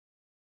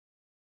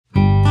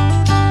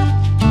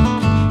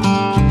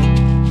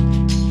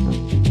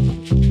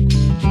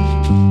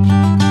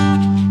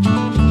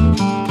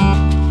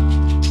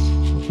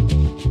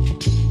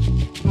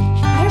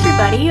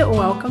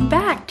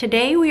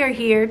Today we are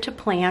here to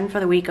plan for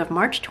the week of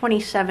March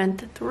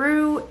 27th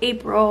through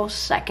April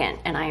 2nd,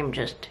 and I am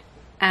just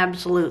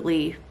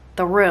absolutely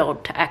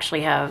thrilled to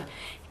actually have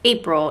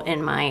April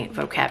in my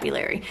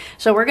vocabulary.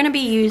 So we're going to be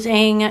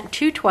using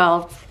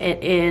 2/12.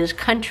 It is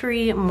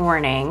Country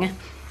Morning,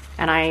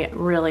 and I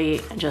really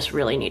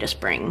need a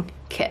spring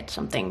kit,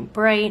 something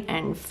bright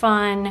and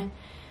fun,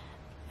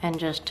 and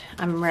just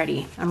I'm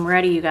ready,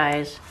 you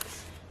guys.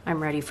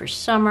 I'm ready for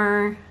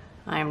summer.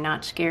 I'm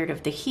not scared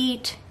of the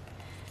heat.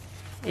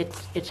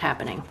 It's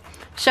happening.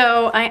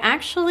 So I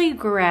actually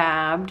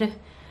grabbed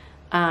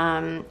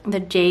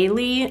the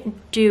Daily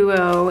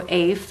Duo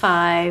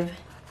A5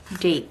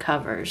 date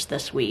covers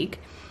this week,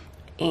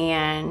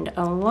 and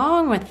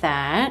along with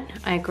that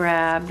I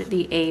grabbed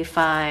the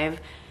A5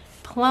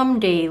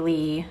 Plum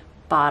Daily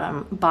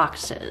bottom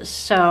boxes.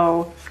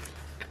 So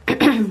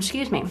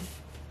excuse me.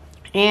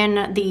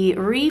 In the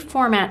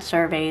reformat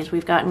surveys,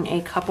 we've gotten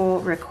a couple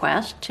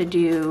requests to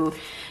do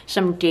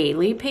some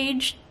daily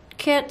page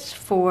kits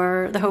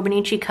for the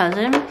Hobonichi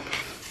Cousin.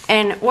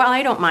 And while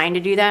I don't mind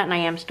to do that, and I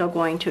am still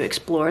going to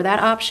explore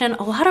that option,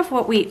 a lot of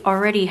what we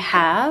already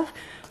have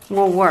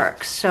will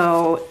work.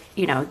 So,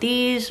 you know,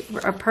 these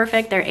are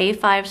perfect. They're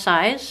A5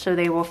 size, so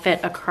they will fit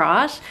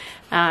across.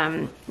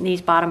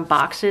 These bottom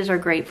boxes are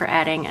great for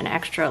adding an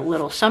extra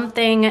little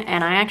something.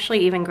 And I actually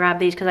even grabbed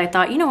these because I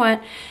thought, you know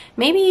what,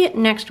 maybe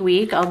next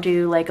week I'll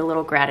do like a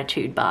little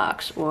gratitude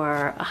box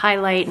or a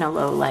highlight and a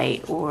low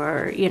light,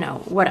 or, you know,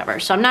 whatever.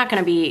 So I'm not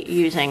going to be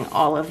using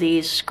all of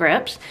these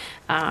scripts,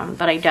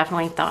 but I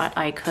definitely thought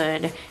I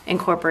could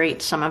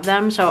incorporate some of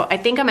them. So I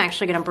think I'm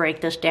actually going to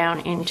break this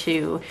down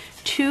into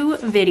 2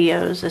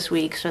 videos this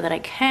week so that I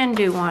can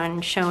do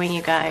one showing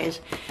you guys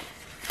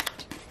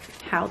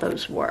how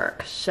those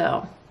work.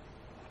 So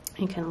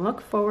you can look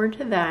forward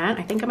to that.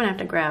 I think I'm gonna have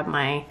to grab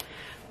my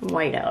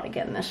whiteout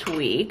again this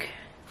week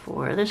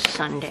for this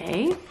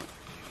Sunday.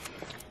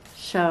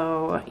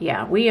 So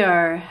yeah, we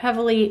are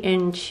heavily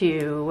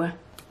into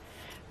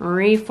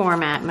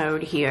reformat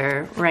mode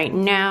here. Right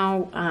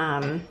now,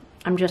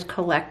 I'm just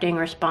collecting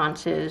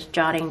responses,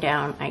 jotting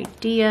down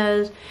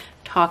ideas,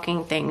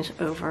 talking things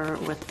over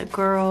with the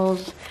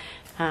girls.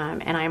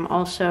 And I'm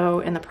also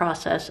in the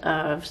process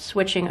of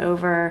switching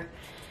over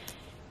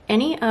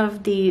any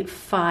of the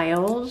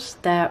files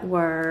that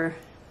were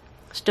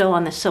still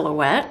on the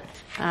silhouette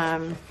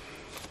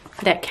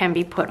that can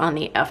be put on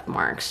the F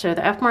mark. So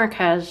the F mark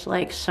has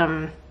like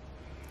some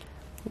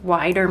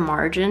wider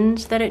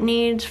margins that it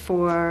needs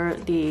for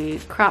the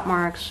crop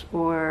marks,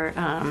 or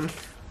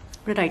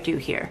what did I do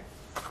here?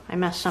 I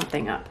messed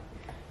something up.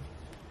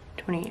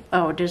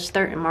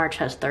 March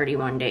has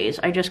 31 days.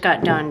 I just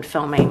got done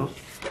filming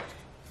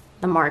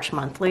the March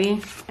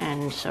monthly,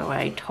 and so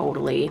I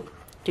totally...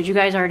 Did you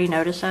guys already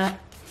notice that?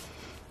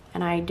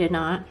 And I did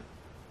not?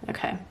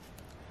 Okay.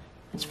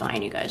 It's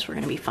fine, you guys. We're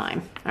going to be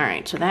fine. All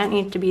right, so that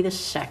needs to be the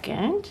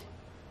 2nd.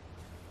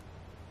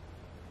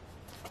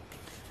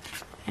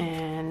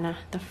 And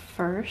the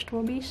 1st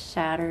will be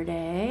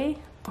Saturday.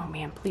 Oh,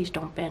 man, please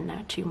don't bend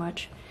that too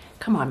much.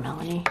 Come on,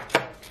 Melanie.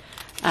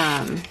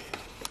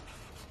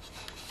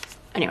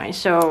 Anyway,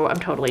 so I'm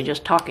totally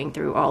just talking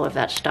through all of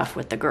that stuff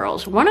with the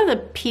girls. One of the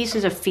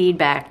pieces of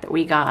feedback that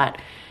we got,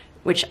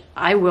 which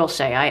I will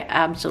say I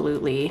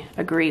absolutely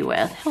agree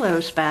with, hello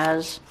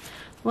Spaz,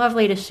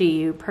 lovely to see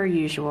you per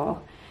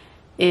usual,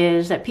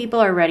 is that people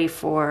are ready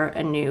for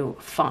a new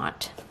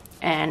font.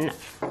 And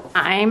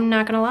I'm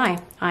not gonna lie,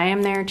 I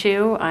am there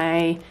too.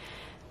 I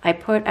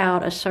put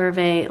out a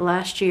survey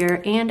last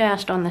year and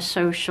asked on the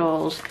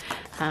socials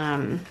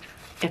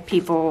if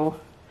people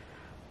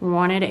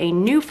wanted a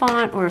new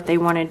font or if they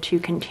wanted to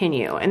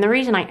continue. And the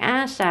reason I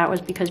asked that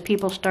was because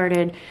people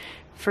started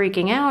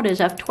freaking out, is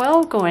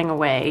F12 going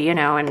away, you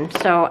know? And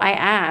so I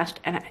asked,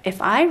 and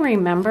if I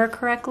remember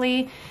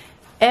correctly,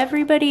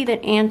 everybody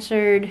that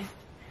answered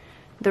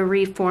the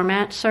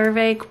reformat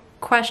survey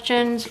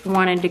questions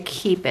wanted to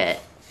keep it.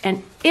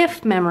 And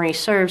if memory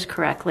serves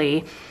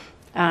correctly,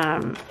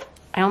 I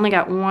only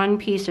got one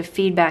piece of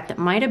feedback that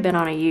might have been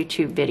on a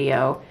YouTube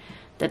video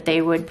that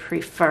they would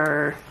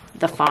prefer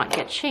the font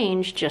get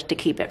changed just to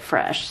keep it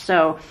fresh.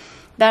 So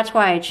that's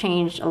why I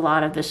changed a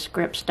lot of the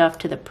script stuff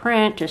to the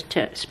print, just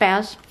to...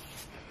 Spaz,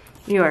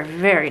 you are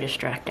very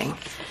distracting.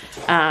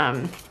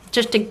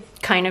 Just to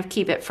kind of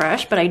keep it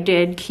fresh, but I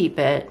did keep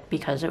it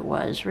because it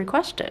was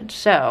requested.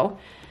 So,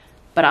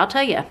 but I'll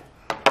tell you,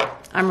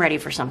 I'm ready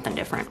for something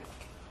different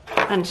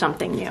and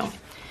something new.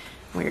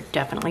 We're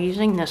definitely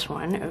using this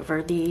one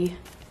over the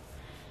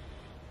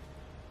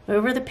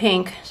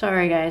pink.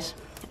 Sorry, guys.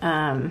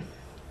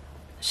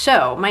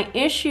 So my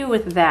issue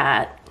with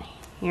that,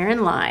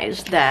 herein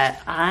lies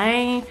that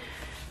I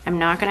am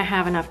not going to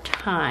have enough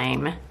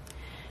time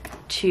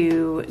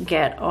to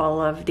get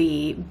all of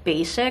the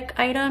basic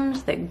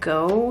items that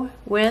go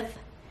with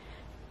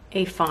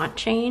a font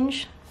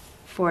change.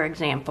 For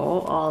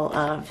example, all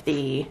of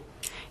the,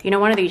 you know,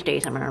 one of these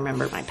days I'm going to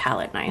remember my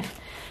palette knife.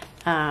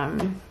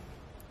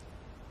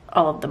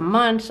 All of the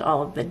months,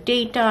 all of the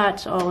date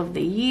dots, all of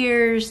the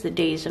years, the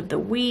days of the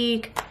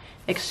week,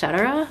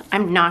 etc.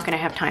 I'm not going to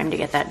have time to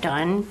get that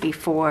done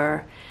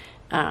before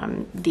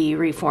the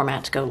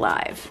reformats go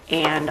live.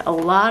 And a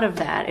lot of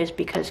that is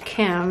because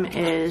Kim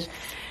is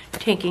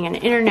taking an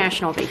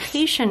international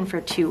vacation for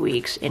 2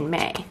 weeks in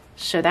May.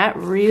 So that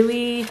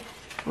really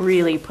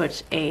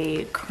puts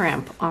a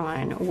crimp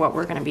on what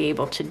we're going to be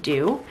able to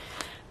do.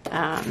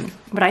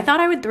 But I thought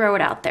I would throw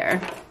it out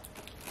there.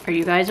 Are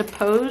you guys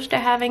opposed to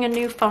having a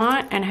new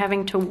font and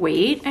having to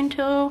wait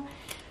until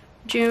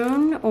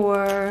June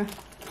or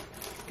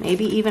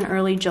maybe even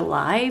early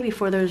July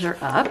before those are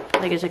up?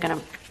 Like, is it going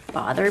to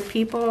bother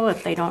people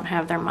if they don't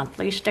have their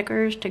monthly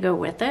stickers to go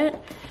with it?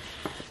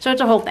 So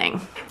it's a whole thing.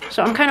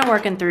 So I'm kind of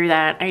working through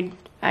that. I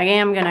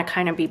am going to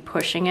kind of be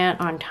pushing it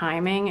on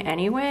timing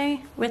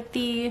anyway with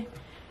the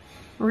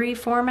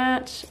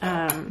reformats,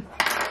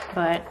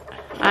 but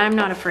I'm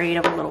not afraid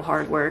of a little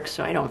hard work,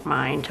 so I don't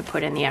mind to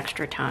put in the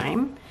extra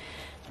time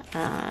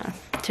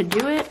to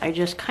do it. I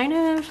just kind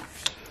of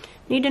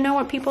need to know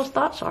what people's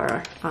thoughts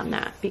are on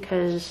that,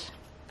 because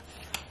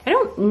I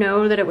don't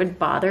know that it would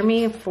bother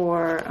me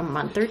for a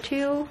month or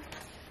two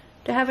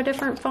to have a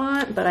different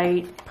font, but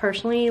I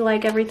personally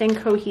like everything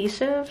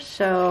cohesive,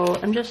 so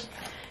I'm just,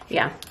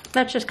 yeah,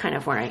 that's just kind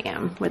of where I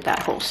am with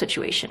that whole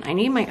situation. I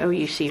need my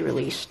OUC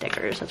release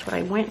stickers. That's what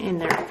I went in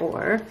there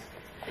for.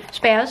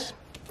 Spaz,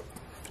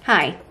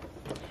 hi.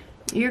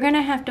 You're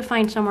gonna have to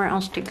find somewhere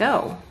else to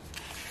go.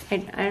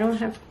 I don't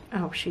have,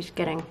 oh, she's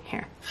getting,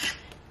 here.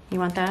 You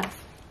want that?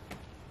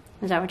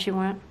 Is that what you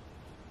want?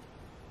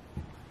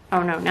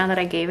 Oh no, now that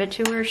I gave it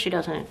to her, she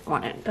doesn't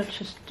want it. That's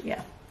just,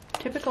 yeah,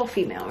 typical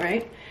female,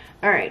 right?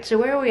 All right, so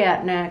where are we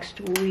at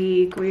next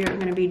week? We are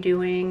gonna be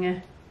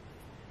doing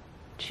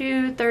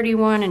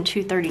 231 and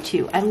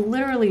 232. I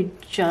literally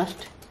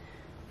just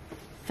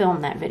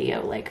filmed that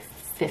video like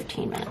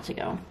 15 minutes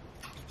ago.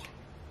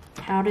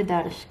 How did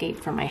that escape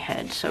from my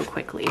head so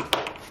quickly?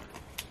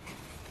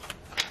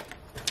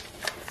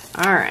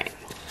 All right,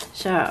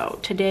 so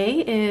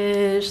today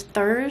is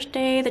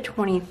Thursday the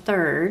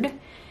 23rd,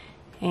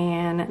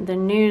 and the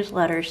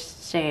newsletter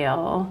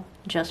sale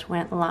just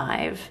went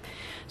live.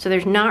 So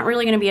there's not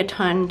really gonna be a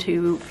ton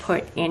to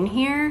put in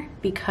here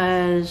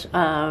because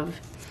of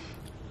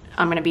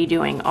I'm gonna be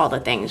doing all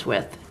the things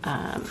with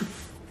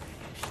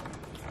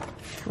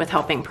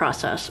helping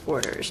process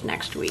orders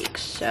next week.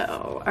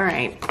 So, all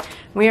right,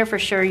 we are for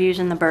sure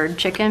using the bird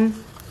chicken.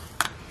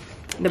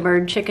 The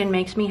bird chicken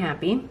makes me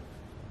happy.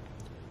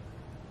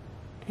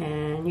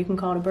 And you can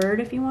call it a bird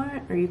if you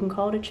want, or you can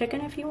call it a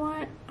chicken if you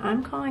want.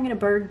 I'm calling it a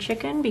bird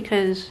chicken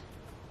because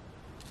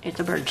it's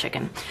a bird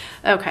chicken.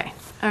 Okay,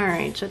 all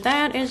right, so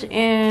that is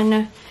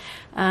in.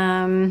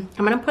 I'm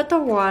gonna put the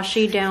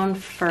washi down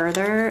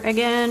further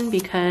again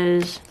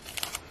because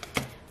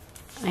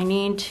I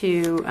need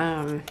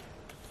to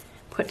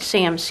put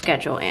Sam's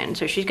schedule in.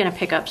 So she's gonna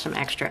pick up some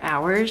extra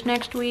hours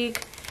next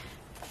week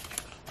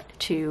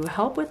to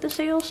help with the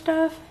sales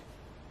stuff.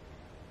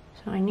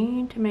 So I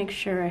need to make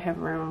sure I have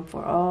room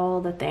for all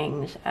the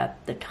things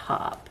at the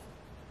top.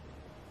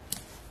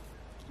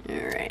 All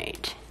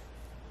right,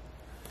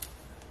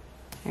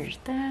 there's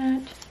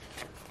that.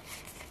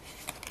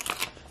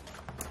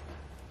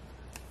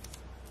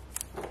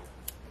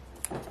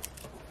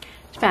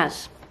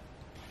 Spaz,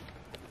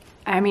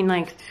 I mean,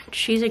 like,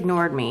 she's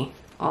ignored me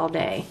all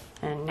day,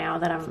 and now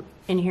that I'm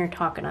in here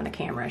talking on the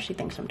camera, she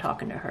thinks I'm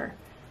talking to her.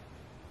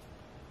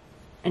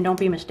 And don't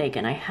be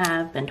mistaken, I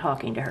have been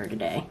talking to her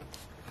today.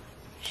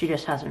 She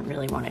just hasn't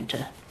really wanted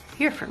to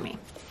hear from me.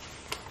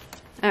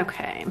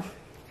 Okay.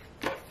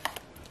 So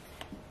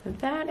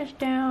that is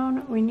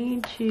down. We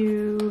need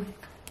to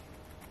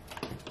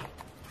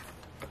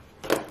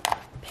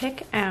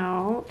pick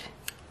out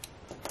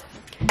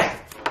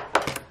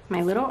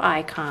my little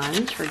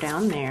icons for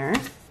down there.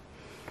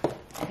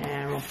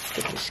 And we'll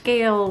get the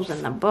scales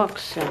and the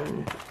books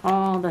and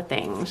all the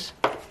things.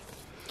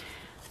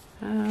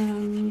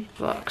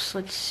 Books,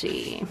 let's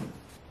see.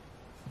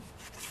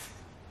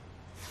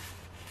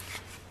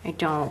 I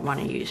don't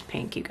want to use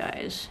pink, you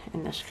guys,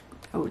 in this.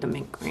 Oh, the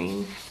mint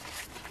green.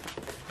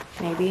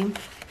 Maybe.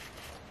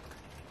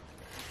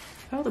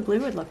 Oh, the blue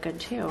would look good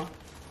too.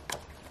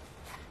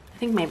 I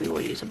think maybe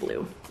we'll use a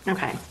blue.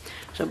 Okay,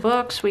 so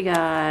books, we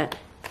got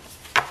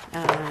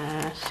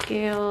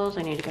scales.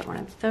 I need to get one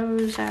of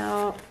those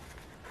out.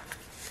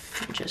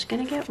 I'm just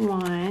gonna get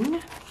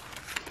one.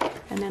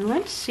 And then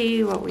let's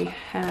see what we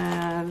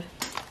have.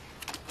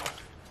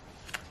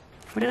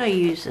 What did I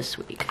use this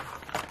week?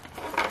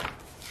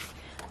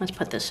 Let's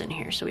put this in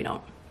here so we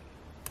don't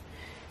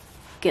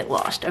get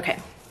lost. Okay.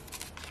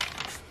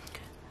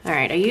 All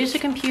right, I used the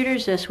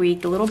computers this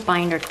week, the little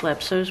binder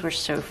clips, those were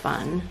so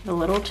fun. The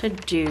little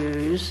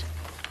to-dos.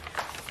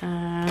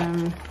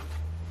 I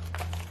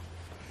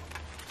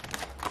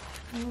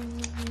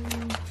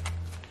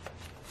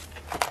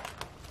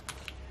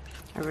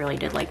really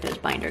did like those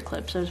binder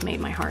clips. Those made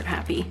my heart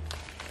happy.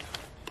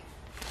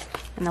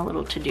 And the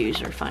little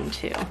to-dos are fun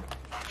too.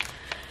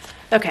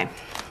 Okay.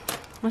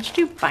 Let's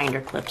do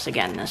binder clips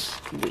again this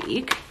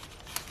week.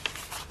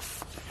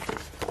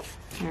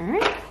 All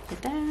right,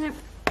 get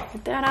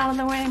that out of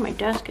the way. My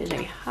desk is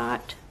a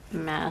hot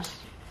mess.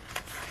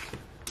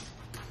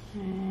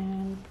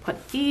 And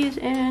put these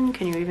in.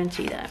 Can you even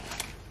see that?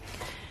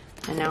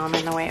 And now I'm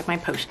in the way of my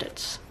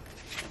Post-its.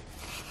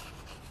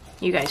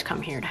 You guys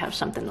come here to have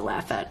something to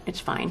laugh at. It's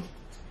fine.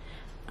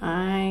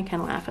 I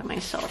can laugh at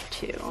myself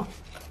too.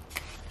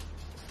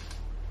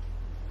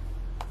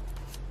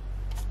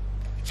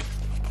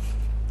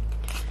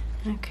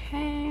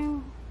 Okay.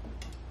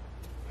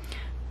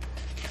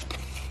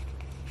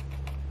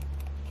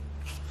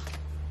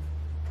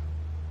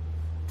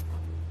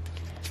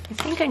 I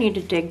think I need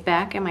to dig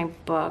back in my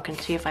book and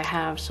see if I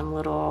have some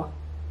little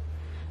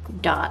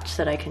dots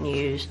that I can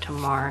use to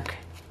mark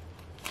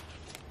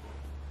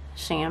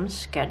Sam's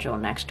schedule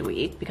next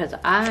week, because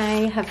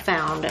I have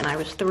found, and I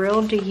was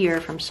thrilled to hear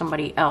from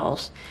somebody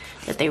else,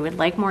 that they would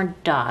like more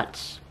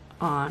dots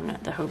on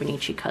the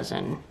Hobonichi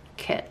Cousin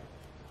kit.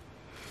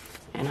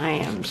 And I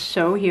am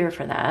so here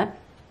for that.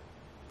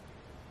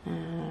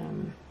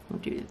 We'll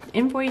do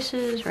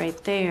invoices right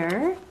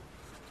there.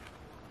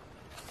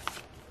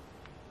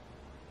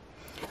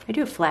 I do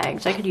have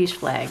flags. I could use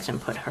flags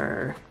and put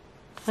her.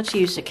 Let's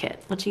use the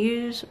kit. Let's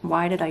use,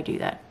 why did I do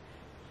that?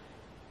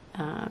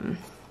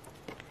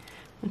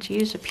 Let's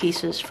use the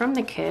pieces from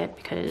the kit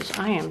because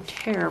I am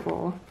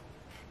terrible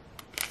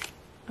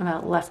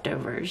about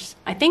leftovers.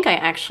 I think I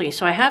actually,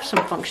 so I have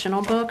some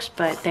functional books,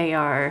 but they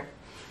are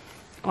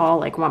all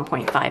like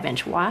 1.5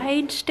 inch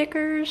wide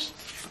stickers.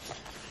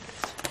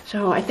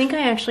 So I think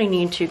I actually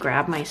need to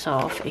grab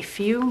myself a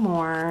few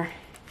more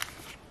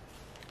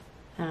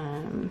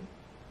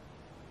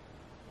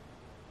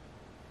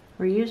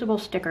reusable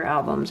sticker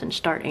albums and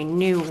start a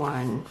new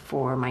one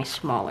for my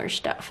smaller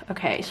stuff.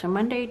 Okay, so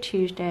Monday,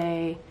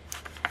 Tuesday,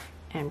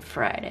 and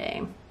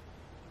Friday.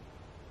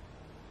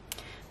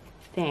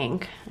 I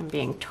think I'm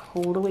being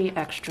totally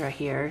extra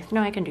here.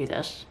 No, I can do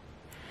this.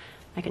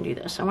 I can do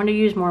this. I want to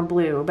use more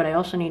blue, but I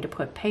also need to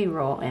put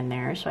payroll in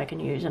there so I can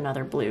use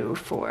another blue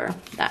for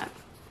that.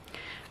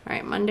 All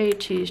right, Monday,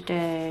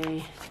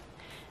 Tuesday,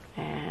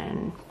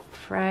 and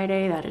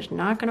Friday. That is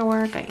not going to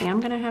work. I am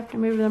going to have to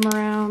move them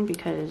around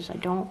because I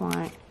don't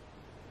want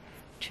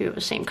two of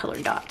the same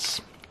color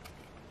dots.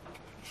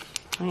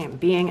 I am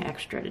being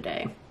extra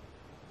today.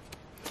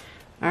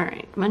 All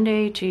right,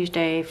 Monday,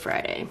 Tuesday,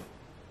 Friday.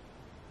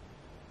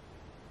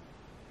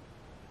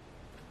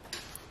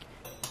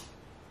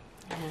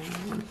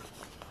 And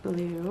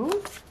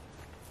blue.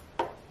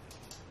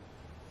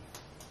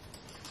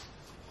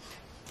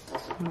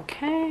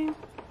 Okay.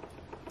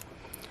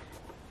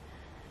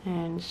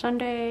 And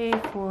Sunday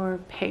for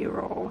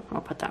payroll.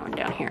 I'll put that one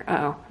down here. Uh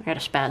oh, I got a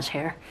spaz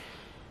hair.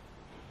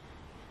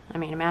 I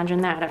mean,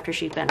 imagine that after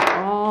she's been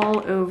all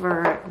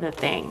over the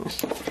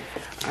things.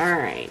 All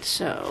right,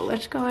 so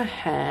let's go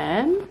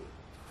ahead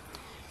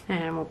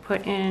and we'll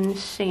put in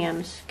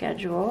Sam's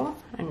schedule.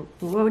 And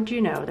what would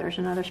you know? There's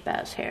another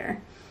spaz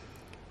hair.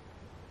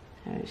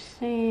 So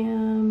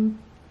Sam,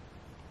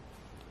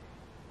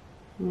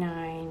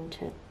 9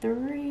 to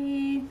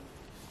 3.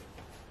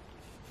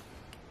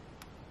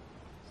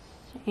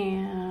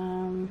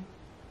 Sam,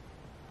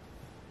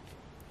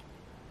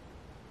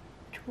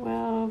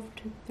 12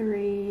 to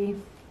 3.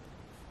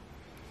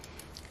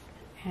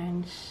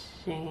 And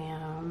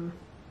Sam,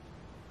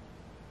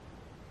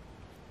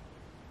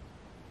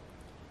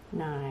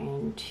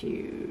 9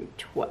 to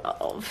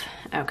 12.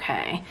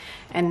 Okay,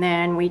 and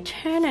then we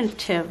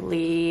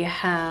tentatively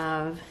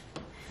have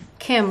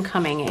Kim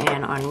coming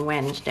in on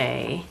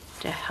Wednesday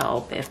to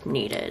help if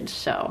needed,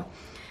 so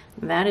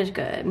that is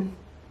good.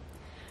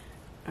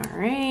 All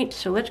right,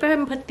 so let's go ahead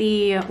and put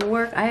the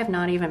work. I have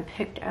not even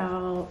picked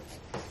out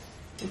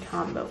the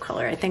combo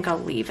color. I think I'll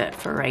leave it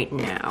for right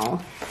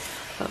now,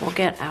 but we'll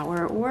get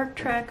our work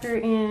tracker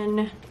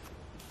in.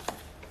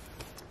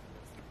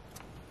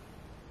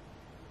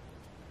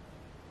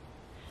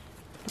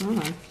 Hold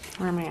on,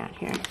 where am I at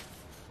here?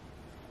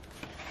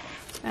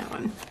 That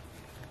one.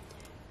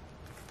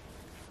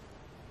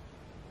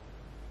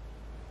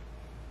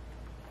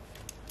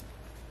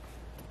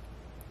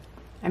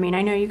 I mean,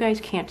 I know you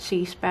guys can't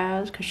see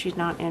Spaz because she's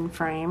not in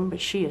frame, but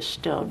she is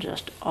still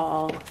just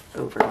all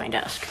over my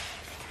desk.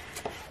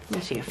 Let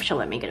me see if she'll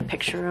let me get a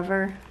picture of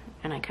her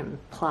and I can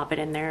plop it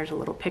in there as a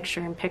little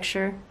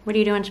picture-in-picture. What are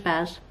you doing,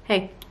 Spaz?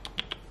 Hey.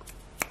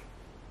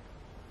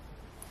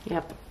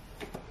 Yep.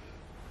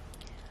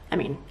 I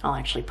mean, I'll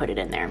actually put it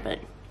in there, but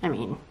I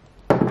mean,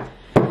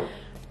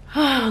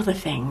 oh, the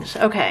things.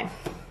 Okay,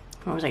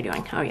 what was I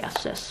doing? Oh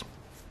yes, this.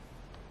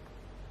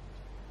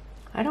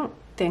 I don't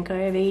think I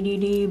have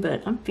ADD,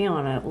 but I'm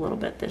feeling it a little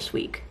bit this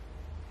week.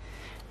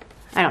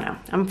 I don't know,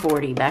 I'm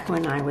 40. Back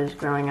when I was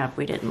growing up,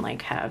 we didn't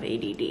like have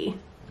ADD.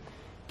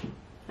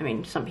 I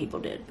mean, some people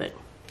did, but it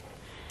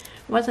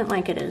wasn't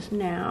like it is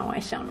now. I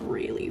sound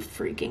really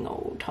freaking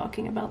old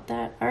talking about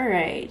that. All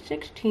right,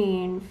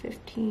 16,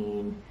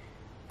 15,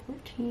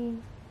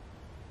 14.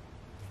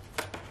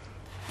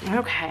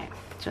 Okay,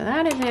 so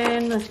that is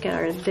in. Let's get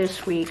our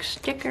this week's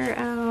sticker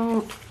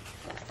out.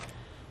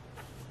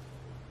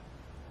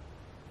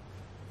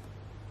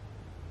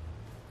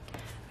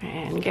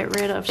 And get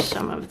rid of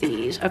some of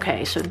these.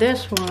 Okay, so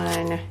this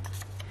one,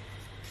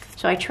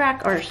 So I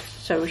track our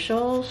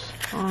socials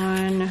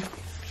on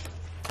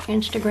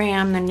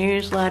Instagram, the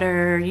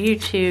newsletter,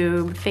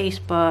 YouTube,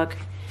 Facebook,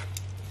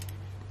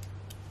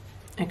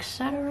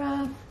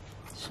 etc.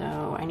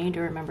 So I need to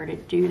remember to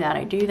do that.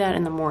 I do that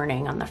in the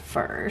morning on the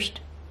 1st.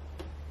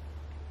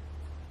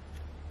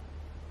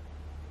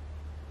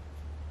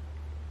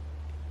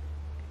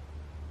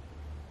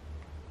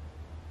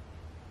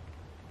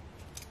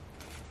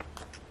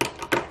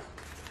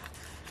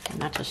 And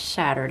that's a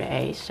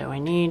Saturday, so I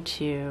need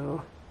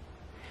to...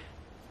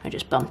 I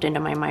just bumped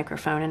into my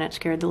microphone and it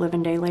scared the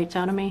living daylights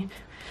out of me.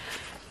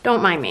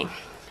 Don't mind me.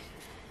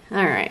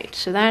 All right,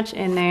 so that's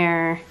in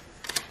there.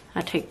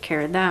 I'll take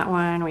care of that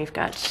one. We've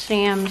got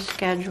Sam's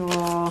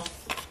schedule.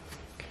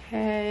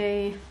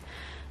 Okay.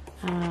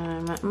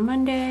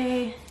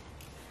 Monday,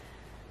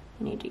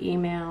 I need to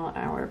email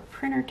our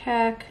printer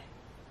tech.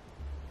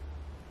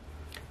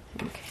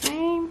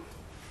 Okay.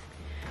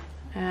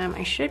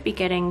 I should be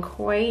getting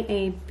quite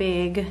a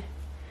big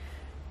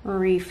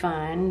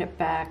refund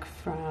back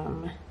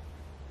from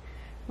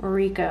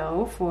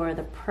Rico for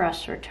the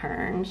press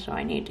return, so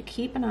I need to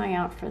keep an eye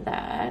out for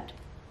that.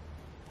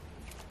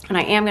 And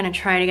I am going to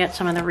try to get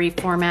some of the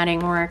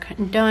reformatting work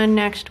done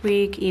next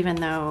week, even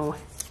though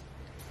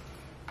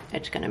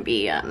it's going to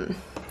be a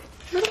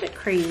little bit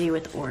crazy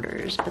with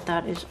orders, but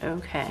that is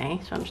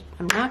okay. So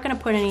I'm not going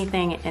to put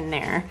anything in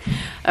there.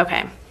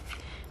 Okay.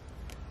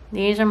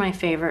 These are my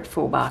favorite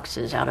full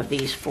boxes out of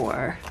these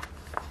 4,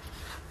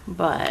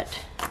 but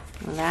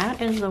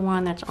that is the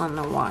one that's on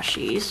the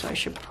washi, so I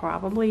should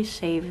probably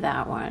save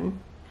that one.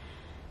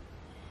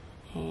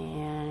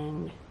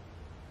 And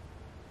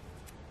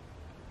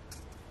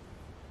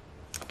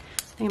I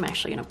think I'm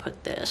actually going to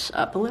put this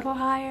up a little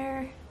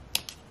higher.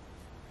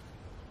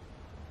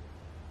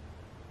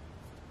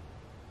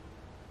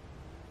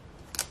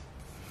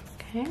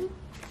 Okay.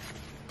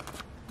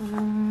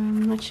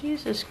 Let's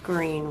use this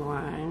green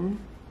one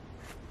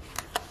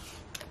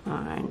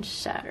on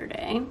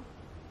Saturday.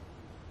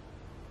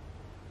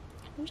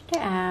 Just to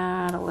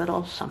add a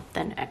little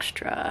something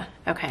extra.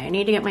 Okay, I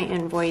need to get my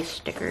invoice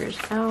stickers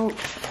out.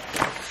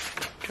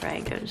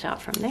 Drag those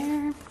out from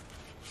there.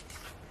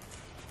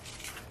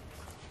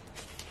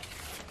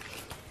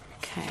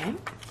 Okay.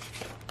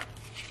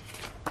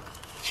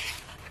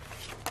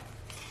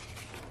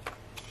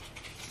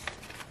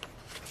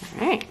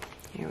 All right,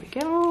 here we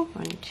go.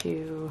 1,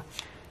 2,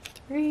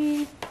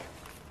 3.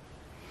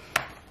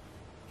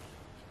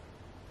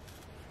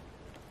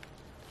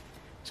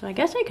 So I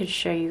guess I could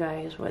show you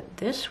guys what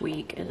this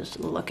week is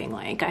looking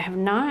like. I have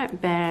not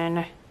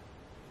been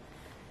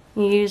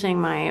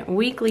using my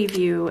weekly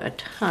view a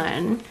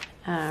ton.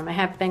 I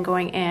have been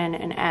going in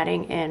and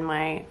adding in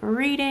my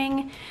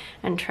reading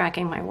and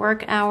tracking my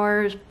work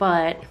hours,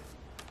 but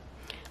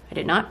I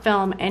did not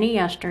film any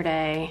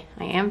yesterday.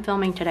 I am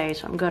filming today,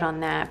 so I'm good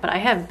on that. But I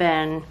have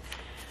been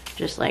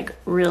just like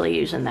really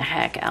using the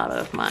heck out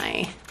of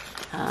my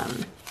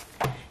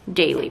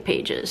daily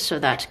pages, so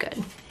that's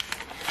good.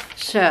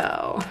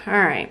 So, all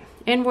right,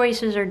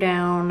 invoices are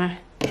down.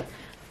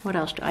 What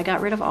else? I got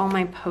rid of all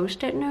my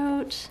post-it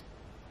notes.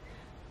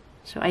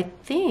 So I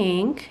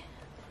think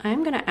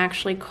I'm gonna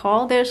actually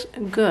call this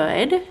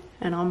good,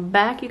 and I'll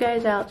back you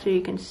guys out so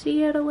you can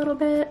see it a little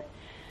bit.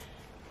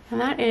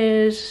 And that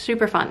is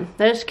super fun.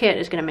 This kit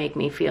is gonna make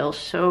me feel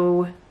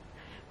so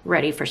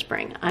ready for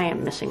spring. I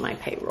am missing my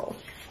payroll.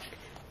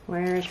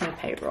 Where's my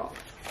payroll?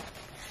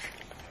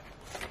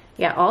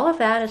 Yeah, all of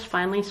that is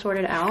finally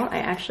sorted out. I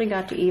actually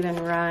got to even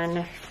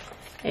run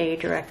a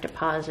direct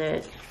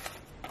deposit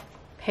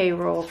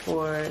payroll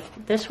for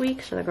this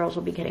week, so the girls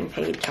will be getting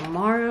paid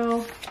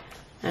tomorrow.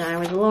 And I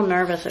was a little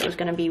nervous it was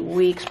going to be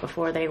weeks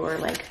before they were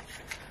like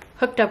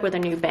hooked up with a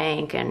new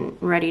bank and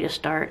ready to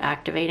start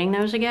activating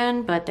those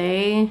again, but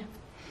they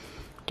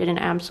did an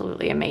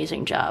absolutely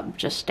amazing job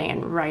just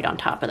staying right on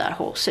top of that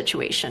whole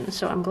situation.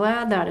 So I'm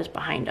glad that is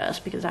behind us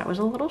because that was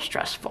a little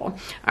stressful.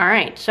 All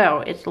right,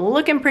 so it's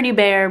looking pretty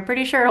bare.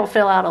 Pretty sure it'll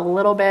fill out a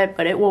little bit,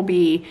 but it will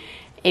be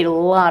a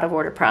lot of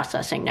order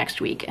processing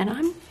next week,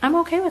 and I'm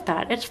okay with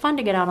that. It's fun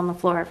to get out on the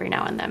floor every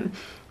now and then.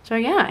 So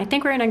yeah, I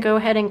think we're gonna go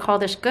ahead and call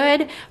this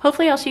good.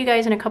 Hopefully I'll see you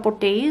guys in a couple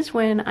days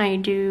when I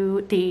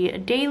do the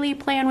daily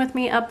Plan With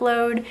Me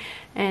upload,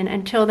 and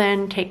until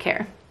then, take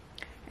care.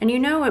 And you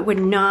know it would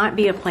not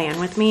be a plan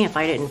with me if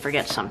I didn't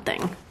forget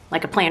something,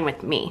 like a plan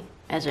with me,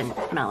 as in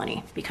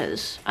Melanie,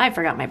 because I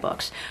forgot my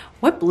books.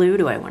 What blue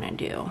do I want to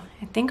do?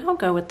 I think I'll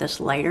go with this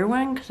lighter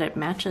one because it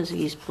matches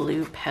these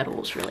blue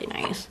petals really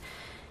nice.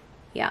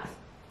 Yeah,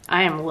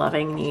 I am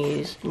loving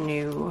these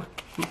new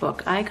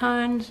book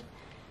icons,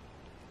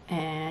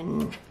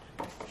 and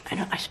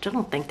I still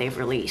don't think they've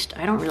released.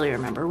 I don't really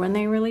remember when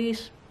they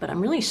release, but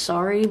I'm really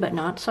sorry, but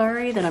not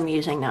sorry that I'm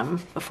using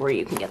them before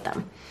you can get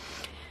them.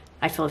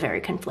 I feel very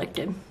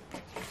conflicted.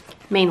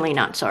 Mainly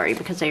not sorry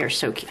because they are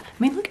so cute. I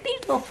mean, look at these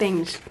little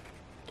things.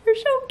 They're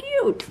so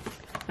cute.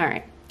 All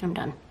right, I'm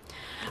done.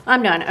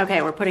 I'm done.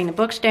 Okay, we're putting the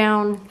books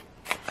down,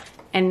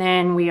 and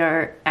then we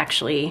are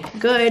actually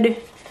good.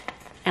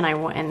 And I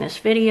will end this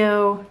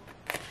video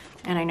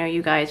And I know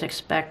you guys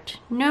expect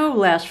no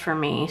less from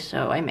me,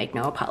 so I make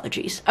no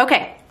apologies.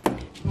 Okay,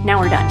 now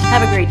we're done.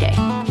 Have a great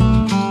day.